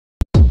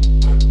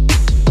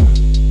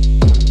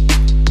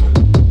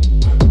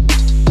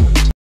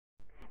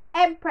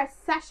Empress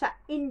Sasha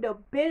in the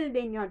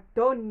building. You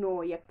don't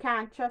know. You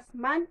can't trust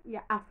man.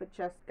 You have to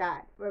trust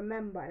God.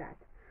 Remember that.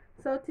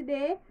 So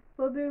today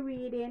we'll be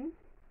reading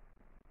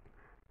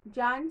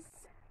John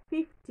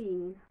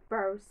 15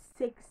 verse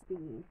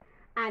 16.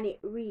 And it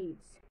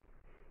reads,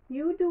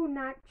 "You do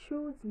not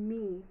choose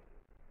me.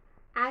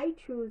 I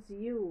choose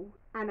you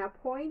and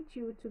appoint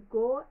you to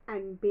go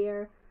and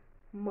bear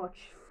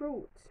much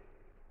fruit.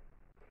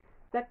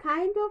 The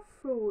kind of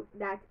fruit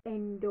that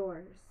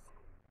endures.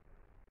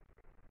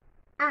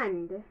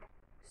 And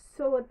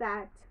so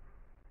that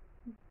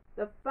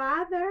the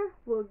Father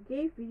will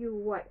give you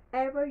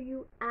whatever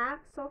you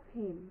ask of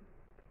him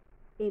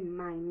in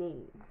my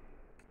name."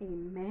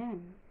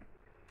 Amen.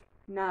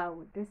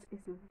 Now, this is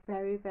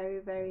very, very,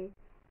 very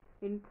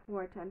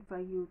important for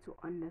you to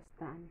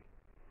understand.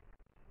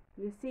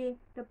 You see,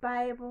 the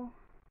Bible,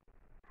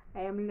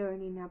 I am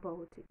learning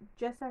about it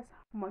just as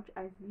much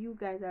as you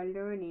guys are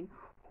learning.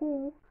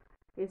 Who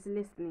is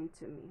listening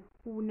to me,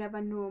 who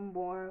never know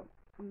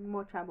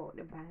much about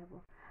the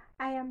Bible,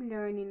 I am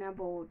learning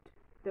about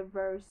the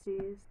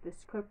verses, the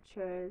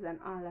scriptures, and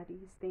all of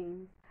these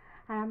things.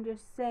 And I'm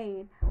just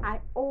saying,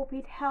 I hope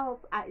it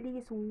helps at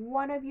least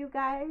one of you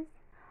guys,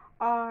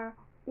 or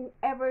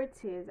whoever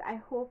it is. I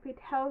hope it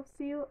helps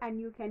you and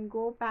you can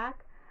go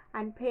back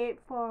and pay it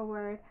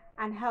forward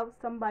and help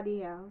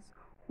somebody else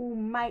who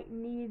might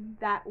need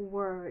that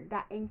word,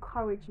 that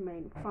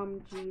encouragement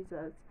from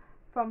Jesus,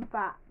 from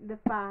the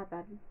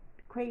Father,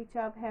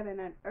 creator of heaven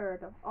and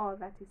earth, of all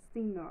that is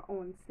seen or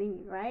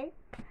unseen, right?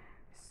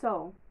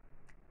 So,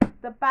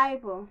 the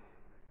Bible,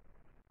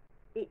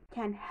 it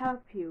can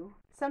help you.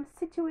 Some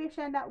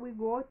situation that we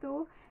go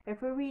through,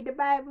 if we read the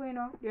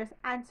Bible, there's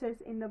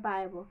answers in the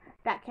Bible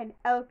that can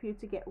help you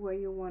to get where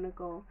you want to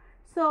go.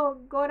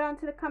 So go down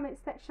to the comment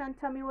section,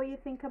 tell me what you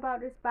think about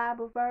this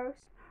Bible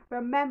verse.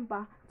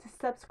 Remember to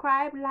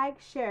subscribe,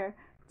 like, share,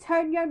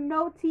 turn your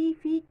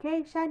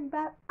notification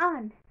bell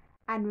on,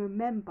 and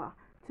remember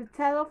to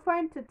tell a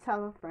friend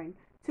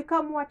to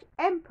come watch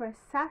Empress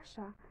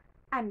Sasha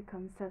and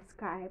come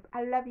subscribe.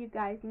 I love you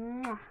guys.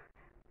 Mwah.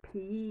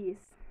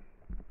 Peace.